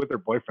actually with her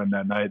boyfriend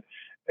that night.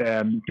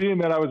 And being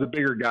that I was a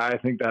bigger guy, I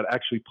think that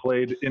actually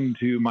played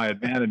into my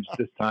advantage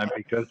this time,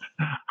 because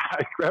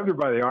I grabbed her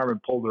by the arm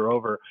and pulled her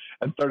over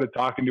and started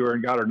talking to her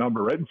and got her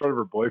number right in front of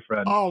her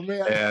boyfriend. Oh,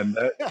 man. And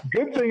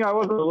good thing I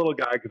wasn't a little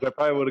guy, because I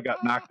probably would have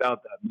got knocked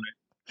out that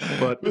night.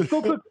 But it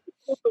still took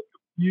a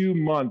few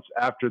months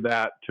after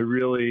that to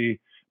really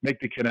make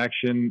the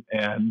connection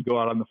and go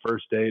out on the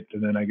first date.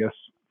 And then I guess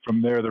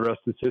from there, the rest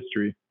is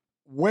history.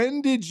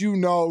 When did you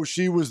know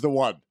she was the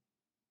one?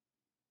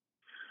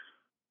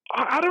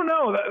 I don't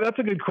know. That's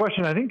a good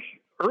question. I think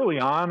early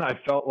on, I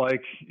felt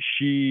like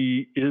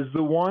she is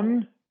the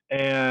one.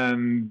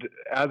 And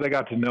as I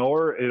got to know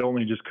her, it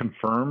only just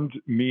confirmed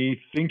me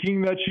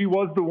thinking that she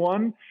was the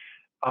one.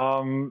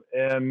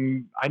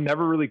 And I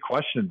never really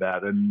questioned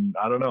that. And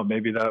I don't know,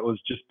 maybe that was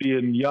just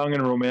being young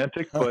and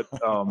romantic, but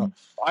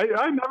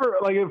I never,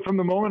 like, from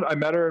the moment I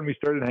met her and we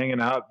started hanging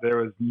out, there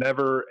was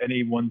never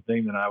any one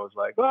thing that I was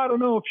like, well, I don't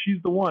know if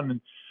she's the one.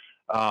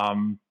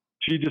 And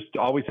she just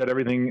always had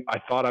everything I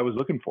thought I was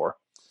looking for.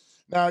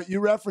 Now,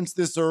 you referenced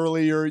this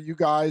earlier. You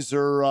guys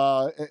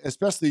are,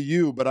 especially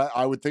you, but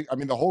I would think, I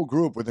mean, the whole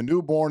group with a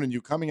newborn and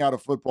you coming out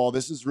of football,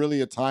 this is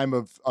really a time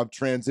of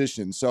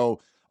transition. So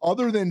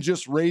other than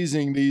just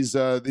raising these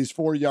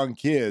 4 young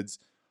kids,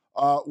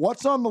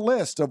 what's on the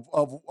list of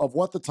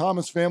what the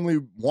Thomas family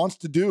wants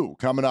to do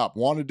coming up,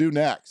 want to do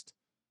next?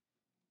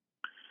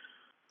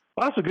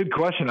 Well, that's a good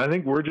question. I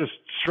think we're just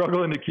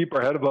struggling to keep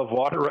our head above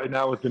water right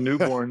now with the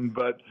newborn,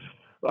 but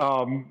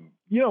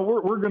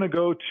we're going to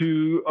go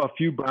to a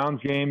few Browns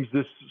games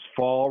this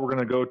fall. We're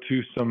going to go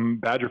to some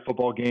Badger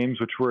football games,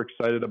 which we're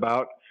excited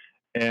about,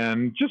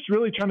 and just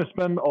really trying to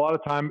spend a lot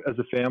of time as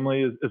a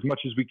family, as much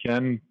as we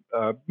can,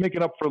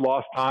 making up for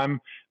lost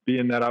time,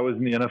 being that I was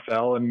in the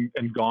NFL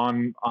and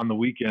gone on the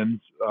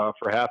weekends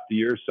for half the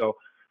year. So,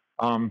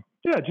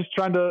 just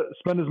trying to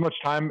spend as much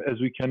time as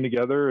we can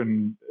together.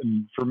 And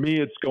for me,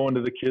 it's going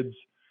to the kids'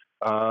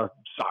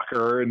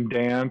 soccer and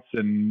dance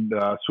and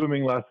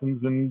swimming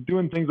lessons and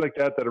doing things like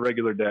that a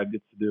regular dad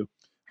gets to do.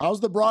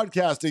 How's the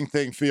broadcasting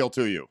thing feel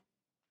to you?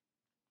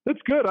 It's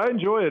good. I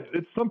enjoy it.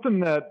 It's something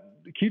that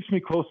keeps me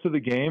close to the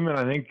game, and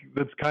I think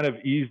that's kind of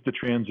eased the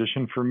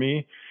transition for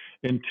me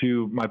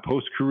into my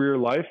post-career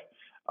life.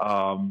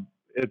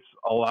 It's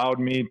allowed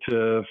me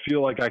to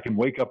feel like I can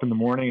wake up in the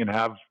morning and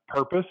have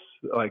purpose.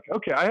 Like,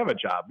 okay, I have a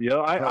job.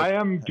 I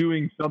am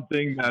doing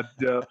something that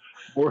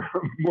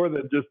more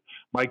than just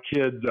my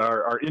kids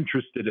are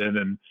interested in.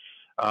 And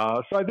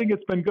so I think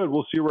it's been good.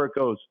 We'll see where it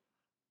goes.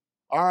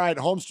 All right,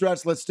 home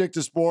stretch. Let's stick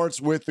to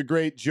sports with the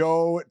great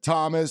Joe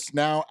Thomas,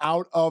 now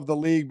out of the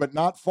league, but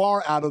not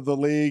far out of the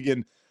league.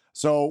 And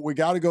so we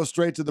got to go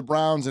straight to the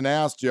Browns and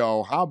ask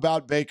Joe, how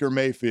about Baker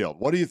Mayfield?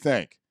 What do you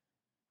think?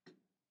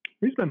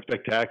 He's been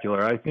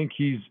spectacular. I think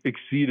he's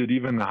exceeded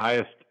even the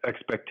highest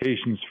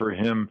expectations for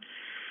him.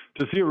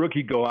 To see a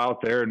rookie go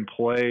out there and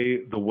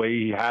play the way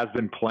he has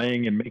been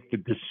playing and make the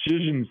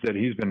decisions that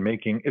he's been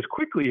making as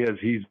quickly as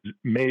he's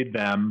made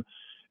them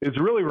is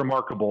really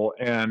remarkable.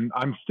 And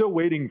I'm still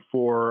waiting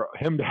for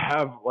him to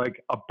have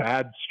like a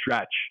bad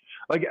stretch.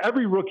 Like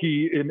every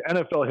rookie in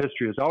NFL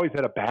history has always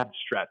had a bad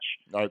stretch.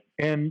 Right.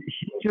 And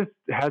he just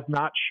has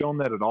not shown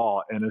that at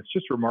all. And it's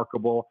just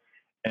remarkable.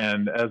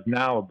 And as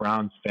now a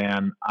Browns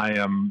fan, I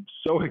am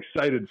so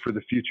excited for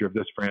the future of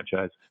this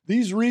franchise.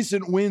 These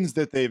recent wins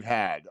that they've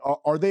had,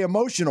 are they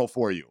emotional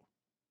for you?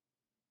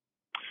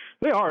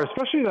 They are,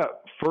 especially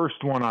that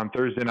first one on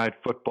Thursday Night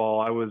Football.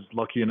 I was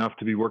lucky enough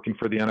to be working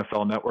for the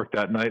NFL Network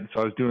that night,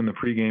 so I was doing the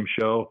pregame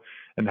show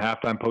and the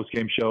halftime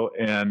postgame show.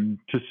 And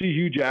to see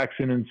Hugh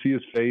Jackson and see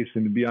his face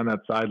and to be on that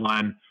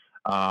sideline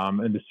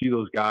and to see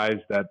those guys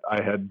that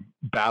I had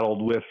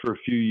battled with for a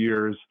few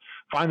years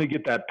finally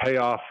get that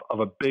payoff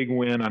of a big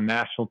win on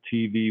national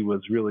TV was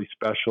really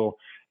special.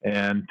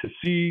 And to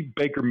see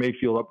Baker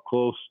Mayfield up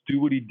close, do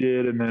what he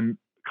did, and then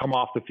come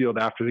off the field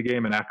after the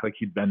game and act like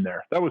he'd been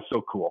there. That was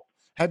so cool.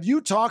 Have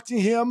you talked to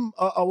him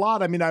a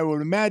lot? I mean, I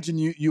would imagine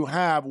you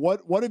have.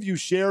 What have you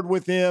shared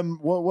with him?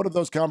 What have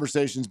those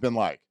conversations been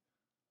like?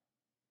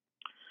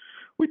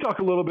 We talk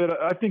a little bit.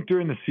 I think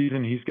during the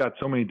season, he's got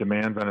so many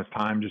demands on his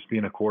time, just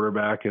being a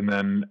quarterback. And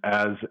then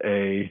as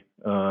a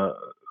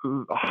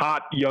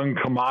hot young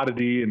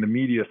commodity in the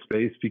media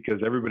space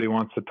because everybody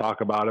wants to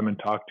talk about him and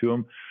talk to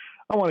him.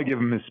 I want to give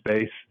him his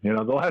space. The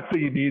last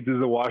thing he needs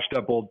is a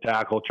washed-up old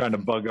tackle trying to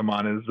bug him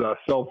on his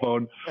cell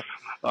phone.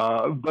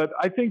 But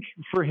I think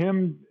for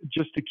him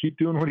just to keep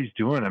doing what he's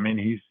doing, I mean,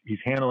 he's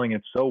handling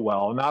it so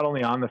well, not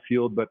only on the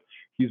field, but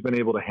he's been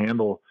able to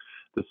handle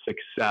the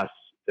success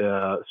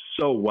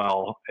so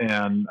well.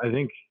 And I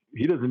think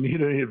he doesn't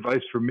need any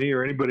advice from me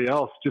or anybody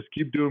else. Just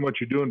keep doing what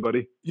you're doing,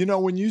 buddy.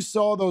 When you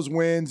saw those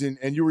wins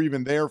and you were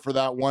even there for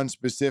that one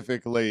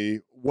specifically,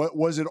 what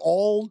was it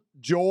all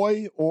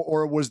joy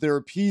or was there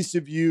a piece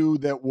of you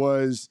that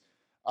was,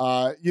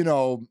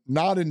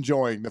 not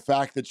enjoying the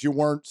fact that you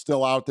weren't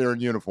still out there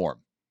in uniform?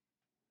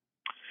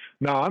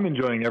 No, I'm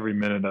enjoying every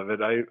minute of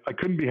it. I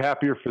couldn't be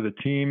happier for the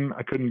team.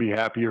 I couldn't be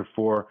happier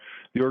for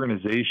the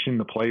organization,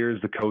 the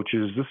players, the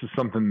coaches. This is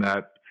something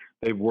that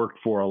they've worked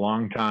for a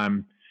long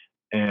time,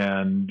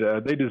 and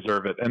they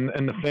deserve it. And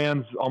the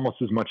fans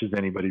almost as much as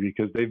anybody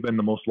because they've been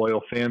the most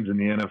loyal fans in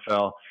the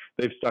NFL.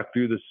 They've stuck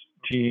through this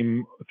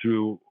team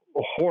through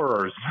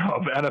horrors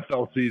of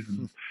NFL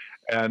seasons.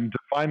 And to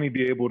finally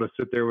be able to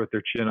sit there with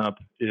their chin up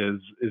is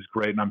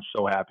great, and I'm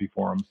so happy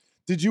for them.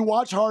 Did you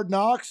watch Hard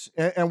Knocks,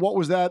 and what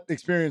was that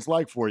experience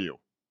like for you?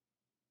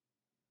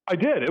 I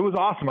did. It was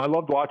awesome. I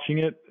loved watching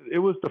it. It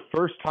was the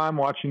first time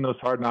watching those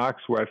Hard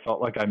Knocks where I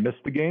felt like I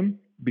missed the game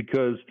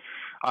because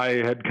I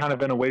had kind of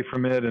been away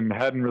from it and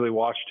hadn't really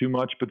watched too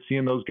much, but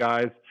seeing those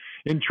guys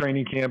in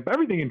training camp,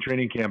 everything in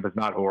training camp is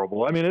not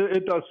horrible. I mean,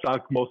 it does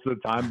suck most of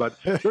the time, but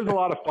there's a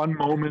lot of fun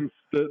moments,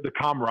 the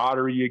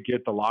camaraderie you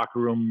get, the locker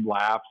room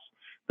laughs,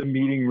 the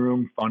meeting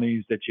room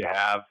funnies that you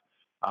have.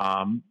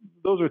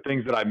 Those are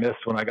things that I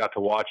missed when I got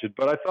to watch it,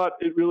 but I thought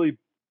it really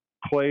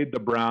played the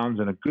Browns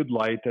in a good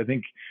light. I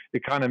think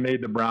it kind of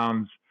made the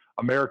Browns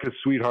America's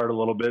sweetheart a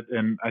little bit.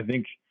 And I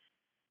think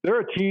they're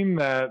a team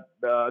that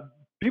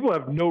people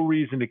have no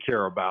reason to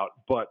care about,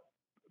 but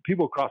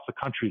people across the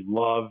country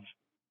love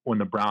when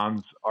the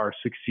Browns are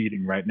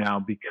succeeding right now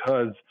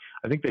because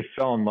I think they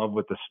fell in love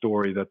with the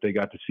story that they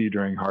got to see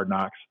during Hard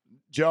Knocks.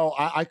 Joe,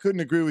 I couldn't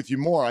agree with you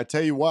more. I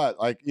tell you what,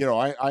 I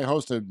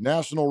host a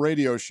national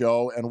radio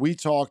show, and we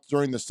talked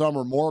during the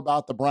summer more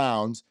about the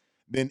Browns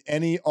than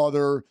any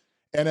other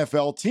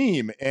NFL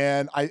team.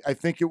 And I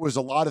think it was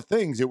a lot of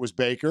things. It was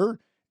Baker.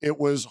 It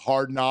was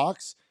Hard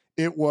Knocks.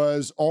 It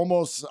was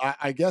almost,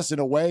 I guess, in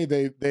a way,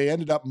 they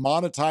ended up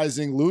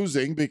monetizing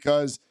losing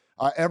because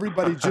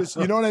everybody just,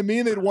 you know what I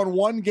mean? They'd won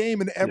one game,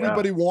 and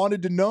everybody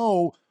wanted to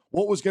know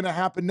what was going to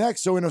happen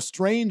next. So in a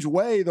strange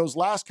way, those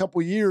last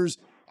couple of years,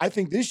 I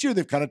think this year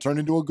they've kind of turned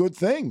into a good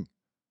thing.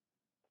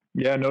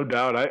 Yeah, no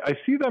doubt. I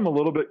see them a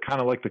little bit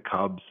kind of like the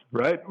Cubs,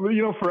 right?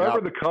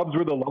 Forever the Cubs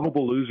were the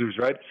lovable losers,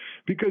 right?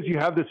 Because you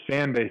have this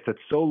fan base that's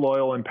so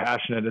loyal and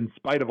passionate in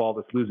spite of all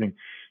this losing.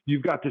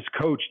 You've got this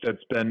coach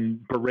that's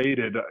been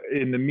berated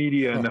in the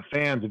media and the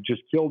fans have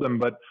just killed him,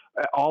 but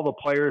all the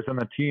players on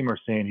the team are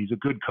saying he's a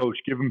good coach,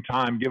 give him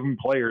time, give him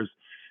players.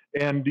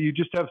 And you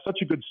just have such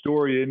a good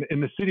story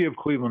in the city of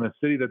Cleveland, a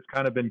city that's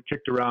kind of been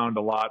kicked around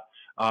a lot.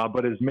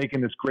 But is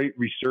making this great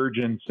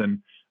resurgence. And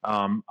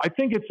I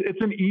think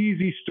it's an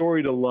easy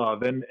story to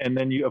love. And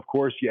then you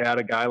add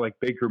a guy like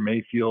Baker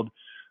Mayfield,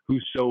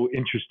 who's so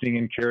interesting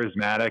and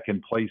charismatic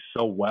and plays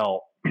so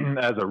well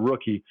as a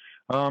rookie.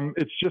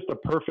 It's just a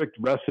perfect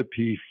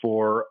recipe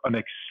for an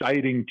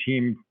exciting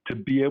team to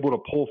be able to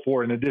pull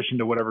for in addition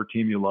to whatever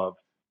team you love.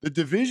 The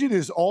division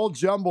is all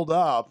jumbled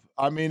up.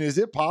 I mean, is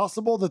it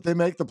possible that they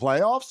make the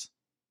playoffs?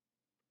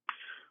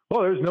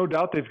 Well, there's no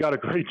doubt they've got a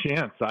great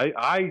chance.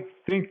 I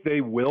think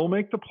they will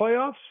make the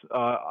playoffs.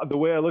 The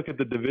way I look at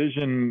the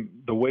division,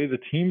 the way the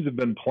teams have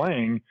been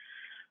playing,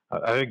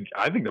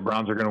 I think the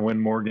Browns are going to win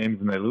more games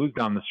than they lose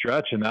down the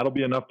stretch, and that'll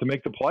be enough to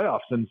make the playoffs.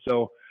 And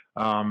so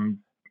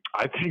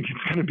I think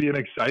it's going to be an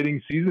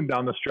exciting season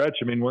down the stretch.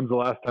 I mean, when's the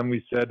last time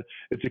we said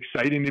it's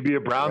exciting to be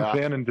a Browns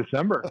fan in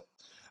December?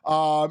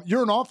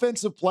 You're an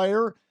offensive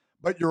player,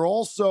 but you're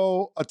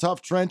also a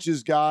tough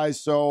trenches guy.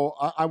 So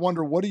I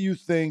wonder, what do you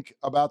think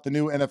about the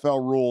new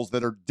NFL rules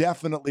that are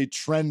definitely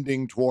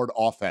trending toward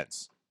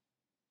offense?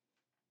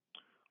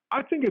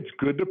 I think it's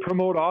good to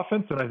promote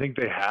offense, and I think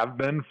they have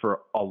been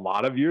for a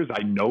lot of years.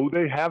 I know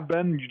they have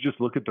been. You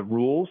just look at the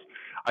rules.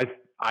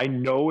 I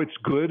know it's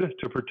good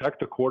to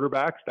protect the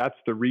quarterbacks. That's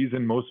the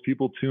reason most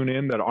people tune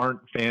in that aren't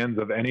fans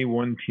of any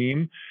one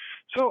team.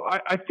 So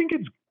I think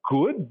it's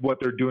good what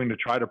they're doing to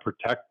try to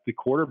protect the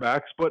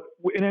quarterbacks. But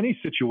in any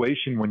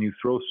situation, when you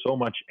throw so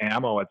much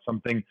ammo at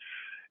something,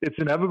 it's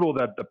inevitable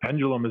that the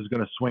pendulum is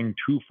going to swing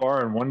too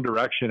far in one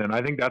direction. And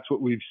I think that's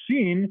what we've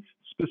seen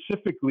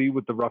specifically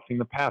with the roughing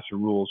the passer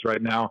rules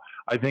right now.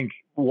 I think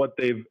what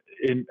they've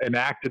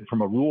enacted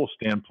from a rule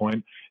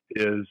standpoint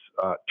is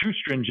too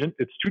stringent.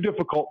 It's too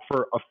difficult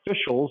for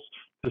officials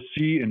to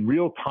see in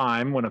real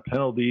time when a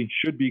penalty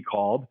should be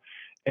called.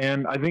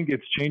 And I think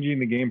it's changing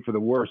the game for the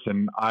worse.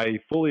 And I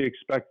fully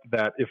expect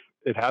that if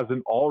it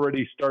hasn't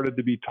already started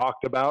to be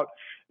talked about,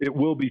 it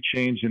will be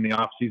changed in the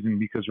offseason,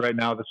 because right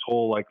now this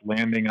whole like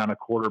landing on a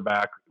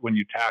quarterback when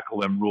you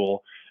tackle him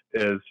rule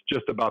is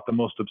just about the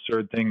most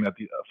absurd thing that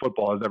the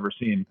football has ever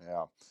seen.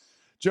 Yeah.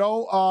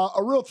 Joe,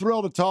 a real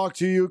thrill to talk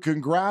to you.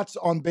 Congrats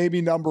on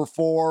baby number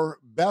 4.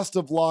 Best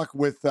of luck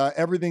with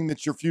everything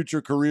that your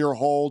future career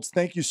holds.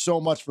 Thank you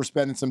so much for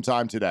spending some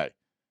time today.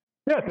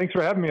 Yeah, thanks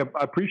for having me.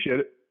 I appreciate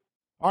it.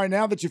 All right,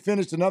 now that you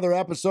finished another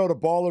episode of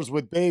Ballers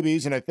with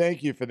Babies, and I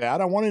thank you for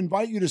that, I want to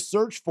invite you to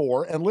search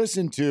for and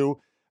listen to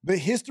the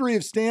History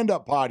of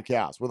Stand-Up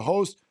podcast with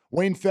host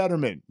Wayne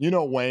Fetterman. You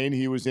know Wayne.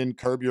 He was in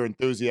Curb Your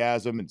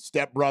Enthusiasm and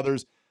Step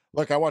Brothers.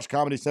 Look, I watch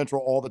Comedy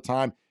Central all the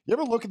time. You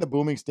ever look at the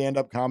booming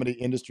stand-up comedy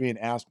industry and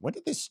ask, when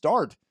did this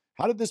start?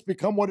 How did this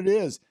become what it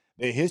is?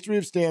 The History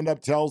of Stand-Up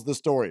tells the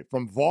story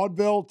from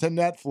vaudeville to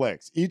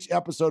Netflix. Each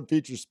episode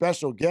features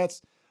special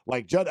guests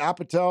like Judd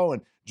Apatow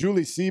and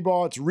Julie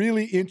Seabaugh. It's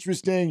really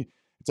interesting.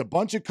 It's a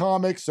bunch of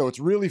comics, so it's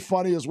really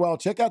funny as well.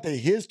 Check out the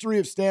History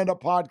of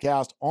Stand-Up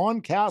podcast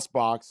on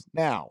CastBox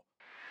now.